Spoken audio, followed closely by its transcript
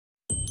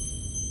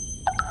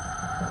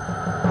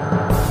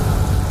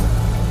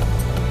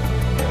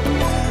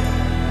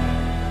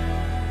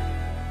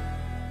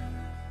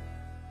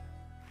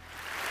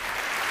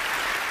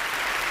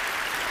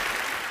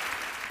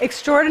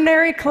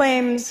Extraordinary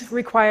claims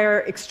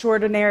require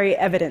extraordinary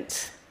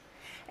evidence.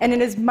 And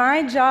it is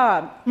my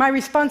job, my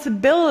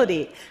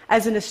responsibility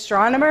as an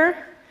astronomer,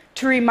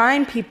 to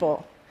remind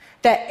people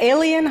that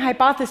alien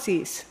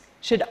hypotheses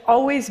should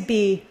always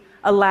be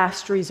a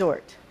last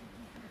resort.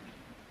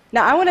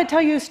 Now, I want to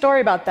tell you a story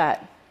about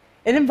that.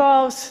 It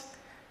involves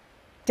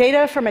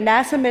data from a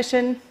NASA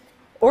mission,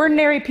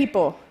 ordinary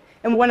people,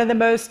 and one of the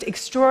most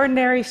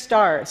extraordinary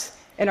stars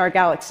in our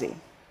galaxy.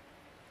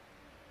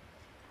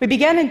 We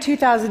began in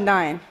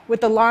 2009 with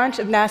the launch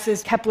of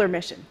NASA's Kepler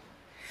mission.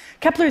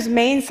 Kepler's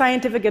main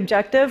scientific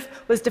objective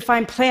was to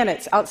find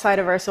planets outside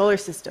of our solar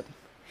system.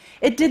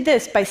 It did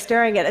this by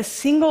staring at a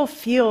single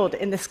field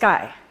in the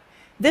sky,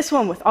 this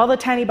one with all the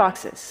tiny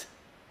boxes.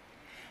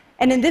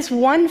 And in this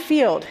one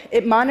field,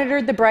 it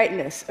monitored the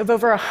brightness of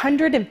over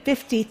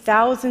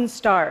 150,000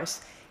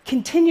 stars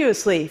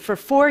continuously for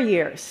 4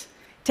 years,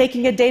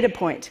 taking a data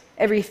point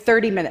every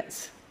 30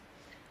 minutes.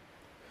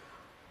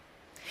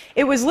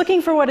 It was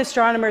looking for what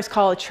astronomers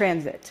call a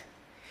transit.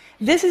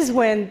 This is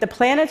when the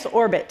planet's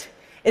orbit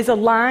is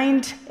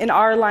aligned in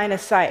our line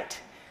of sight,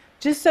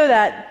 just so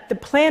that the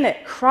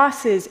planet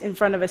crosses in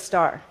front of a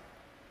star.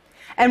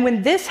 And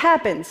when this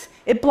happens,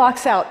 it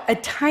blocks out a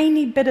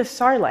tiny bit of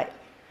starlight,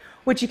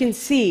 which you can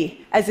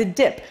see as a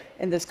dip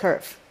in this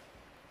curve.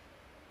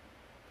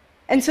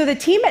 And so the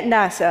team at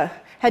NASA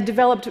had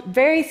developed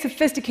very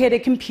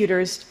sophisticated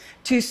computers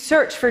to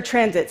search for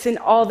transits in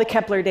all the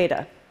Kepler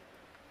data.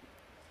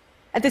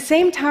 At the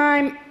same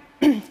time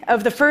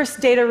of the first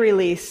data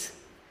release,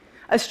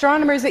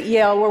 astronomers at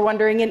Yale were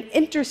wondering an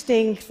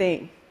interesting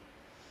thing.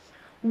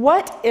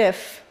 What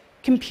if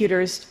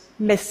computers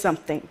miss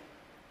something?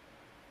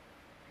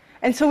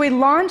 And so we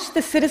launched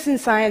the citizen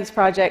science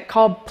project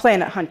called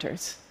Planet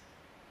Hunters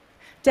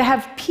to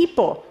have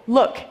people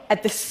look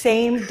at the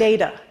same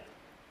data.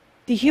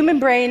 The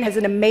human brain has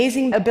an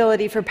amazing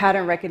ability for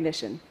pattern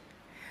recognition,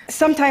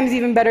 sometimes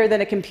even better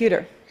than a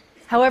computer.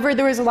 However,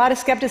 there was a lot of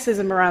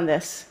skepticism around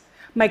this.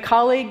 My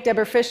colleague,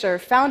 Deborah Fisher,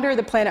 founder of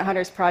the Planet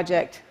Hunters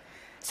project,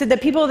 said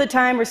that people at the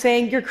time were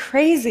saying, "You're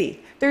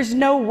crazy. There's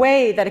no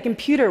way that a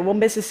computer will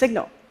miss a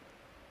signal."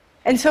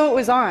 And so it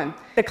was on,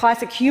 the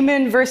classic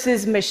human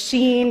versus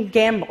machine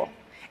gamble.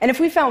 And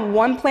if we found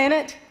one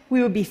planet,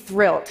 we would be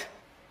thrilled.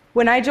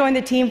 When I joined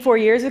the team 4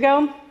 years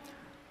ago,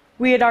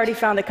 we had already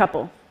found a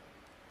couple.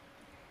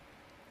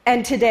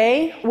 And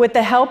today, with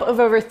the help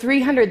of over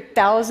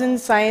 300,000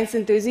 science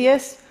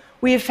enthusiasts,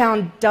 we have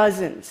found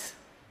dozens.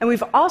 And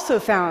we've also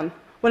found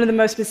one of the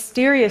most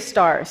mysterious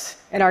stars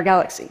in our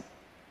galaxy.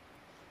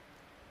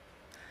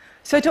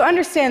 So to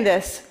understand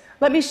this,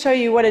 let me show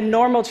you what a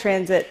normal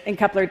transit in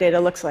Kepler data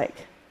looks like.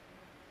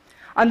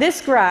 On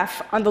this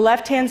graph, on the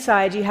left-hand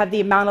side, you have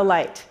the amount of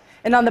light,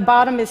 and on the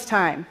bottom is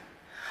time.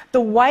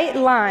 The white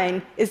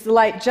line is the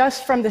light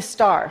just from the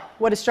star,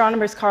 what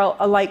astronomers call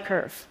a light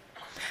curve.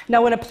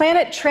 Now, when a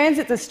planet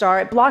transits a star,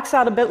 it blocks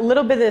out a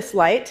little bit of this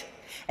light,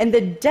 and the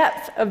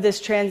depth of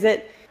this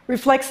transit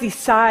reflects the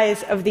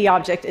size of the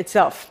object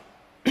itself.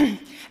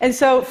 And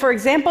so, for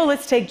example,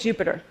 let's take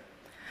Jupiter.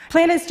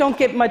 Planets don't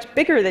get much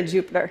bigger than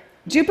Jupiter.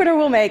 Jupiter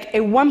will make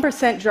a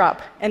 1%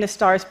 drop in a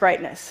star's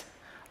brightness.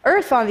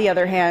 Earth, on the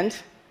other hand,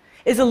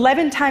 is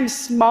 11 times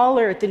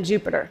smaller than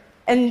Jupiter,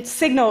 and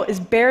signal is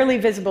barely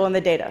visible in the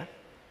data.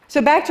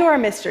 So back to our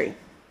mystery.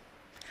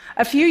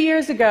 A few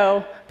years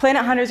ago,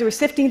 Planet Hunters were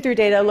sifting through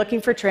data looking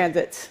for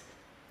transits,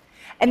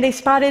 and they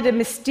spotted a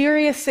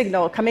mysterious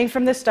signal coming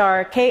from the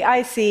star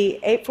KIC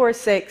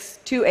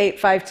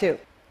 8462852.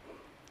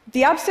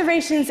 The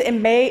observations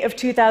in May of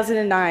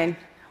 2009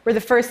 were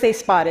the first they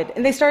spotted,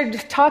 and they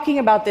started talking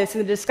about this in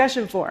the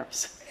discussion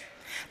forums.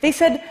 They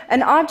said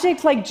an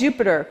object like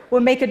Jupiter will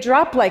make a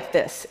drop like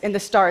this in the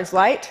star's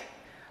light,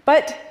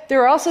 but they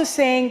were also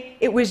saying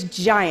it was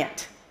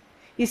giant.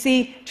 You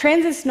see,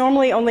 transits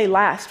normally only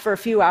last for a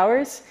few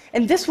hours,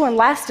 and this one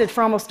lasted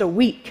for almost a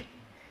week.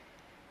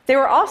 They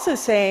were also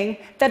saying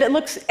that it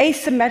looks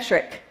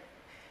asymmetric,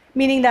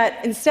 meaning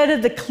that instead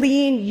of the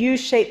clean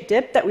U-shaped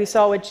dip that we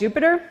saw with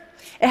Jupiter,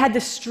 it had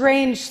this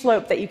strange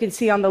slope that you can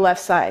see on the left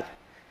side.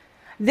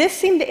 This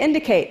seemed to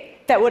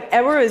indicate that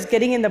whatever was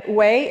getting in the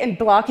way and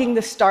blocking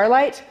the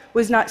starlight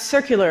was not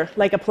circular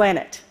like a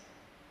planet.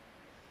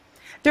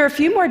 There are a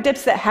few more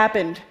dips that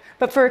happened,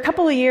 but for a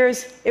couple of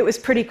years, it was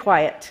pretty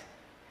quiet.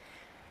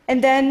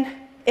 And then,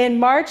 in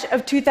March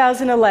of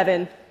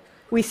 2011,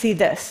 we see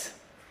this.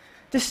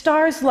 The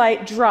star's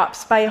light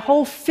drops by a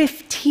whole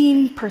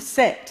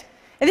 15%.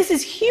 And this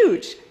is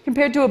huge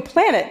compared to a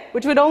planet,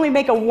 which would only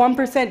make a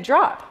 1%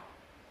 drop.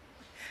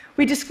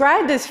 We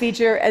describe this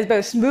feature as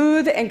both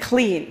smooth and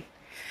clean.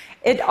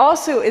 It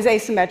also is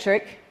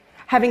asymmetric,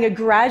 having a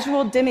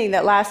gradual dimming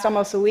that lasts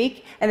almost a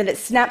week, and then it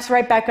snaps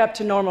right back up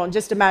to normal in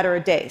just a matter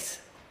of days.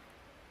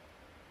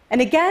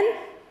 And again,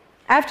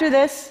 after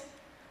this,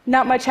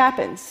 not much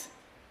happens.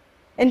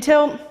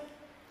 Until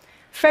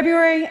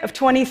February of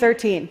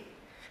 2013,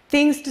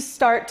 things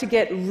start to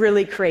get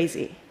really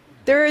crazy.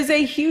 There is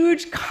a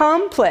huge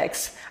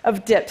complex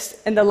of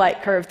dips in the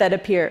light curve that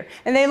appear,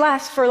 and they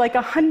last for like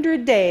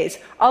 100 days,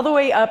 all the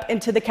way up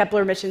into the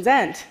Kepler mission's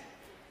end.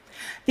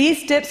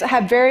 These dips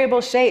have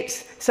variable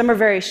shapes. Some are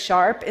very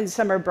sharp and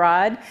some are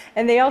broad,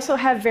 and they also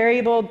have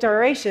variable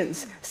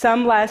durations.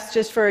 Some last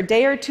just for a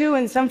day or two,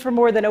 and some for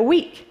more than a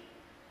week.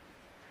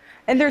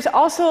 And there's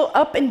also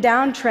up and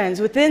down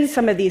trends within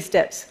some of these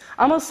dips,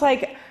 almost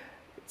like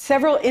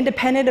several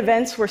independent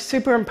events were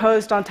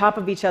superimposed on top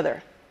of each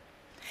other.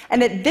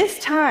 And at this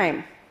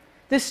time,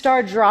 this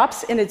star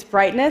drops in its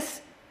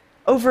brightness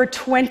over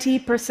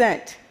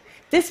 20%.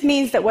 This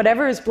means that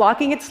whatever is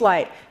blocking its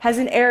light has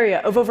an area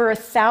of over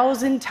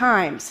 1,000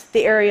 times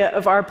the area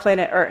of our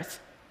planet Earth.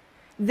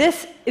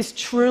 This is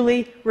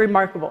truly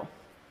remarkable.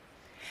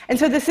 And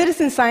so the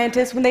citizen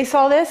scientists, when they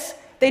saw this,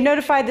 they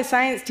notified the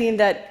science team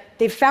that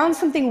they found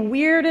something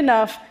weird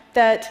enough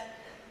that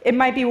it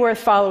might be worth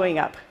following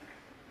up.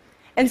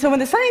 And so when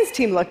the science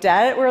team looked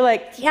at it, we're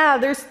like, yeah,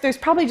 there's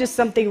probably just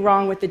something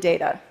wrong with the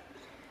data.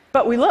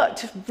 But we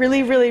looked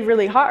really, really,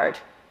 really hard,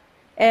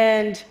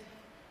 and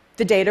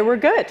the data were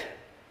good.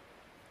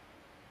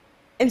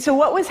 And so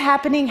what was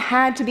happening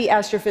had to be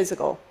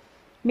astrophysical,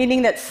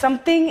 meaning that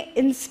something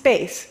in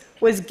space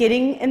was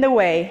getting in the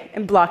way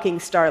and blocking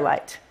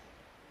starlight.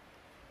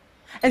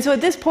 And so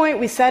at this point,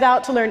 we set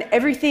out to learn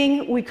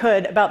everything we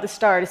could about the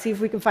star to see if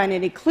we can find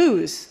any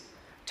clues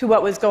to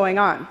what was going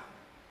on.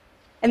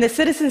 And the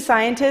citizen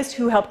scientists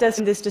who helped us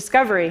in this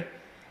discovery,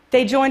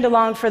 they joined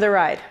along for the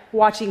ride,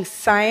 watching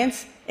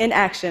science in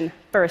action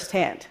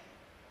firsthand.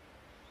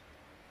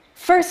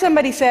 First,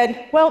 somebody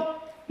said, well,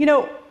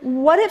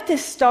 what if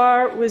this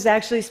star was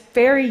actually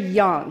very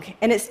young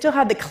and it still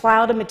had the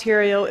cloud of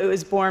material it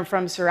was born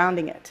from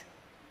surrounding it?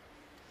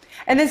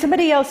 And then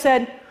somebody else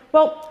said,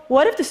 well,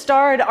 what if the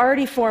star had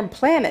already formed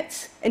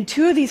planets and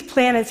two of these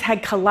planets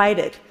had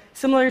collided,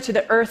 similar to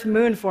the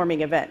Earth-Moon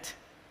forming event?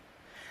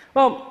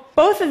 Well,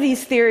 both of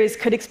these theories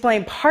could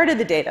explain part of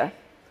the data,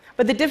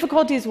 but the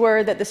difficulties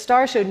were that the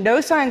star showed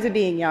no signs of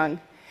being young,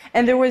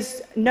 and there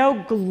was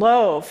no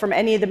glow from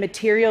any of the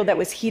material that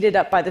was heated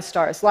up by the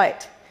star's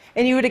light.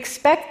 And you would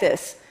expect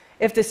this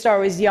if the star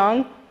was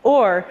young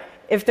or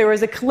if there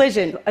was a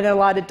collision and a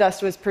lot of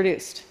dust was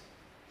produced.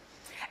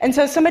 And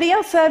so somebody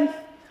else said,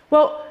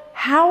 well,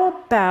 how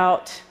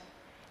about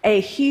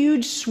a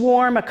huge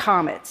swarm of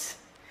comets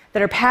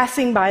that are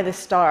passing by the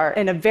star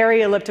in a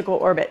very elliptical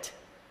orbit?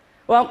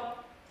 Well,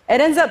 it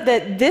ends up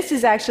that this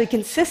is actually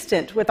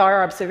consistent with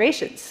our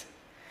observations.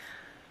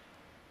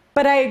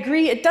 But I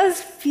agree, it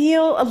does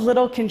feel a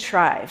little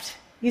contrived.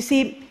 You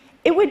see,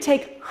 it would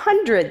take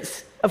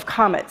hundreds of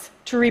comets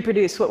to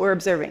reproduce what we're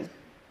observing.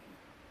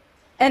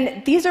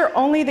 And these are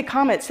only the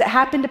comets that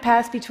happen to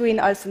pass between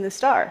us and the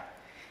star.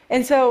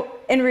 And so,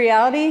 in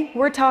reality,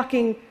 we're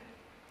talking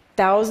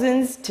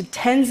thousands to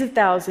tens of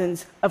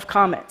thousands of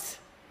comets.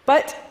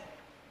 But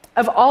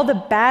of all the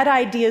bad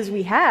ideas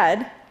we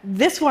had,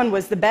 this one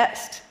was the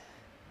best.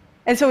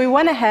 And so we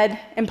went ahead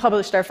and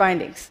published our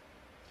findings.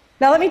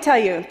 Now, let me tell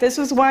you, this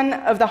was one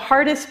of the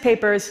hardest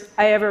papers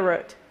I ever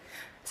wrote.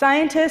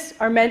 Scientists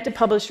are meant to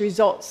publish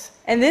results,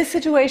 and this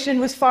situation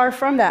was far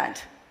from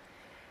that.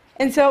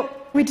 And so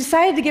we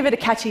decided to give it a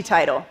catchy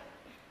title,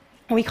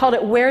 and we called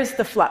it Where's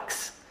the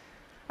Flux?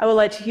 I will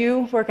let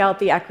you work out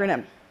the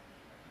acronym.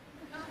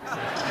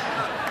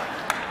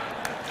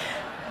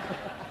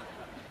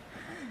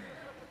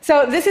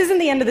 So this isn't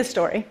the end of the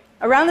story.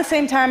 Around the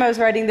same time I was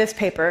writing this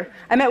paper,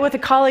 I met with a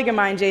colleague of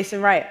mine,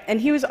 Jason Wright,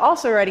 and he was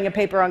also writing a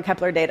paper on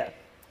Kepler data.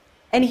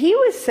 And he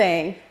was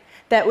saying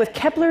that with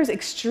Kepler's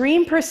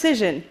extreme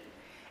precision,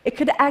 it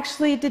could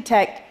actually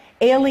detect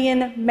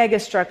alien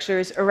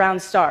megastructures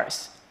around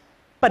stars.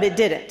 But it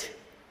didn't.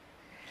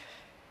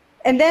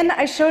 And then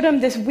I showed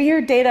him this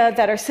weird data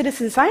that our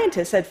citizen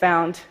scientists had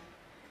found.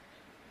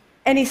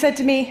 And he said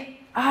to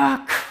me,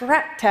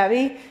 crap,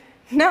 Tabby,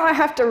 now I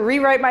have to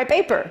rewrite my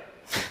paper.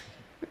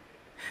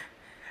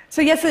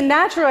 So yes, the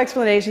natural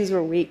explanations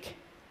were weak.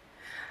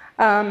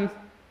 And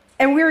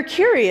we were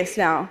curious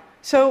now.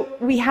 So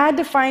we had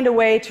to find a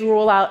way to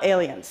rule out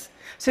aliens.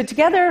 So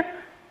together,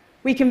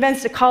 we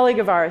convinced a colleague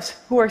of ours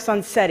who works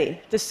on SETI,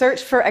 the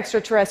Search for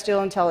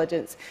Extraterrestrial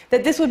Intelligence,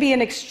 that this would be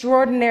an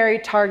extraordinary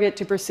target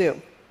to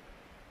pursue.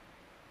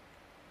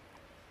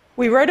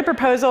 We wrote a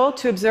proposal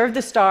to observe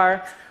the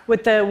star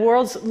with the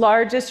world's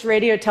largest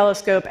radio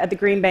telescope at the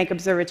Green Bank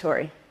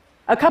Observatory.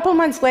 A couple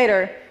months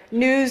later,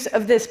 news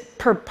of this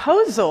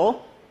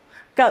proposal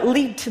got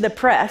leaked to the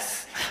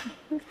press.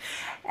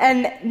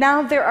 And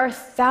now there are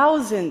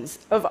thousands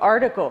of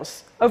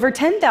articles, over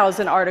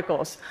 10,000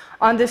 articles,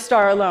 on this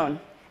star alone.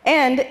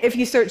 And if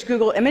you search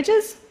Google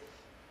Images,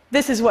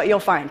 this is what you'll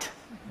find.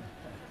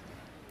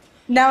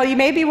 Now, you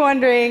may be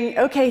wondering,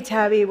 okay,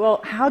 Tabby,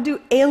 well, how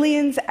do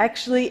aliens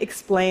actually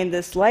explain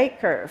this light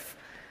curve?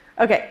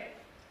 Okay,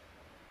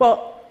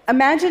 well,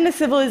 imagine a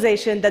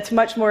civilization that's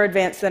much more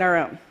advanced than our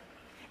own.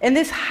 In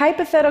this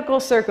hypothetical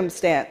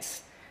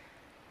circumstance,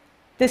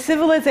 the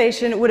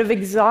civilization would have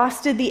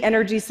exhausted the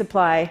energy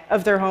supply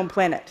of their home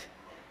planet.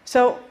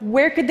 So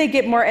where could they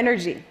get more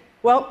energy?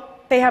 Well,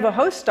 they have a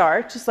host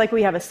star, just like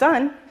we have a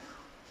sun.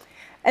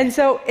 And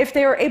so if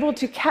they were able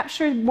to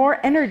capture more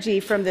energy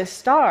from this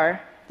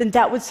star, then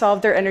that would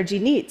solve their energy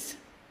needs.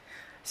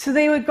 So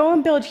they would go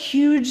and build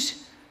huge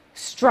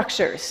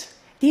structures.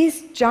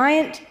 These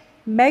giant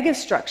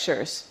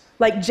megastructures,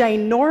 like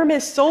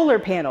ginormous solar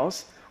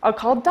panels, are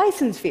called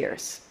Dyson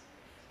spheres.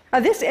 Now,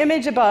 this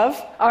image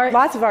above are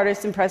lots of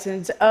artist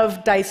impressions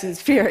of Dyson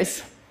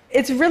spheres.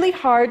 It's really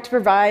hard to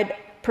provide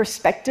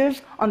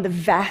perspective on the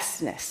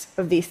vastness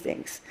of these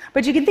things.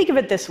 But you can think of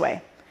it this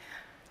way.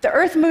 The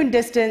Earth-Moon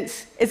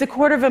distance is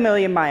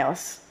 250,000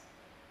 miles.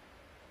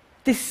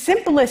 The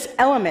simplest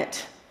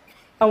element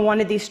on one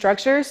of these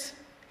structures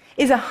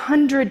is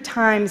 100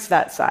 times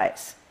that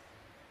size.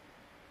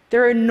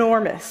 They're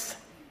enormous.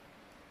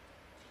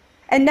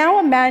 And now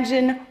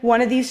imagine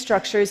one of these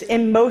structures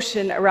in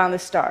motion around the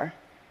star.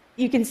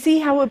 You can see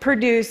how it would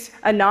produce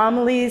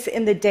anomalies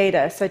in the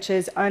data, such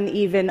as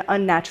uneven,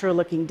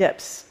 unnatural-looking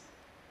dips.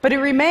 But it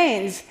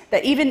remains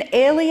that even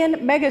alien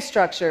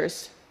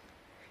megastructures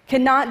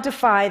cannot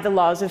defy the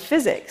laws of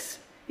physics.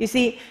 You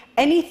see,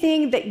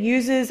 anything that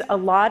uses a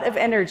lot of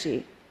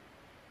energy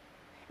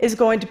is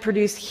going to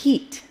produce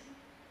heat.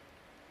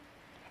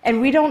 And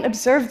we don't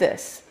observe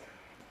this.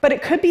 But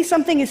it could be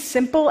something as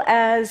simple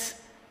as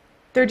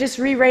they're just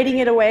rewriting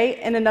it away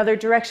in another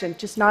direction,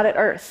 just not at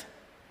Earth.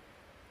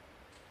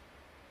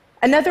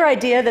 Another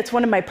idea that's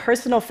one of my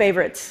personal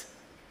favorites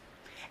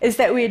is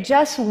that we had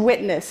just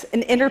witnessed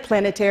an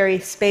interplanetary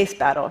space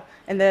battle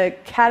and the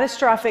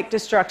catastrophic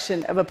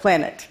destruction of a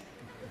planet.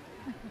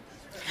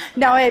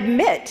 Now, I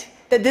admit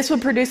that this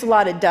would produce a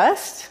lot of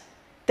dust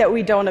that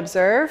we don't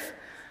observe,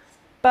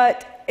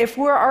 but if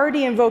we're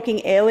already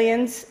invoking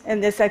aliens in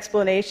this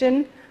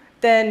explanation,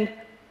 then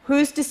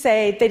who's to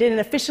say they didn't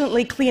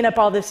efficiently clean up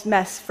all this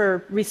mess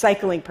for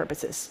recycling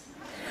purposes?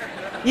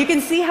 You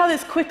can see how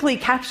this quickly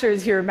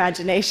captures your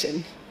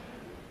imagination.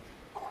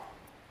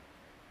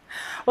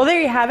 Well,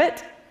 there you have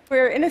it.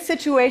 We're in a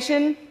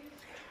situation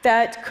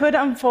that could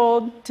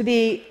unfold to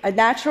be a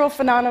natural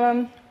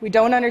phenomenon we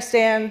don't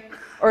understand,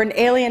 or an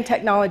alien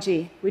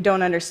technology we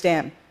don't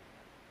understand.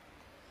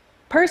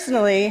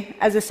 Personally,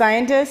 as a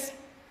scientist,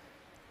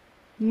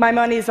 my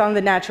money's on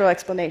the natural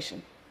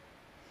explanation.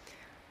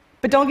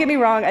 But don't get me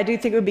wrong, I do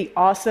think it would be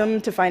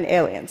awesome to find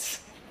aliens.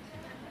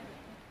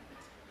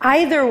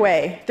 Either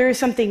way, there is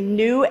something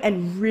new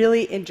and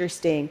really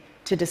interesting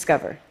to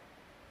discover.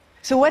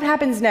 So what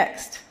happens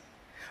next?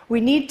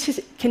 We need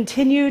to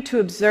continue to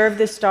observe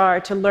the star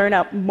to learn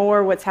out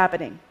more what's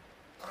happening.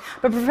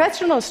 But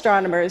professional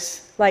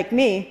astronomers, like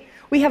me,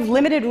 we have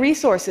limited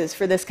resources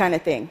for this kind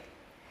of thing.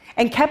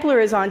 And Kepler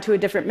is on to a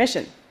different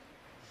mission.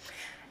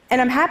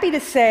 And I'm happy to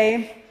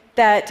say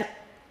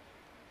that,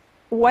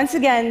 once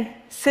again,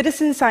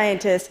 citizen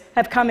scientists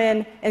have come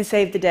in and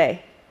saved the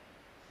day.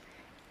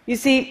 You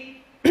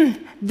see,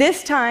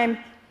 this time,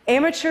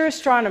 amateur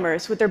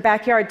astronomers with their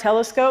backyard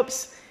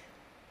telescopes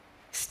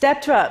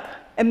stepped up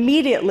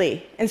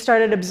immediately and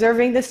started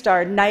observing the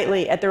star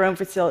nightly at their own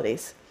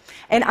facilities.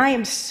 And I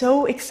am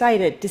so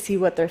excited to see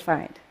what they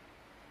find.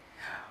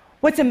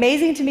 What's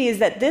amazing to me is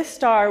that this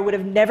star would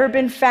have never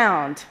been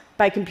found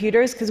by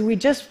computers because we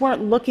just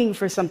weren't looking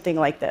for something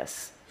like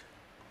this.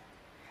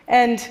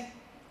 And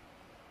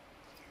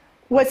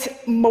what's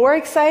more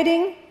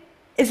exciting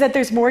is that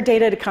there's more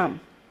data to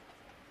come.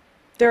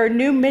 There are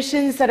new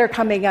missions that are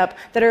coming up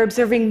that are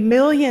observing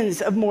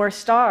millions of more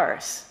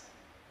stars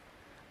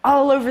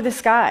all over the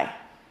sky.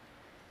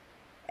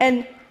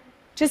 And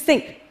just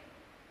think,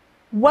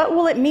 what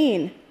will it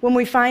mean when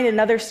we find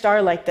another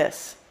star like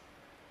this?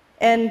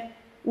 And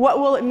what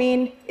will it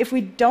mean if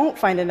we don't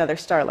find another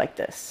star like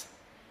this?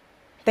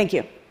 Thank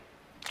you.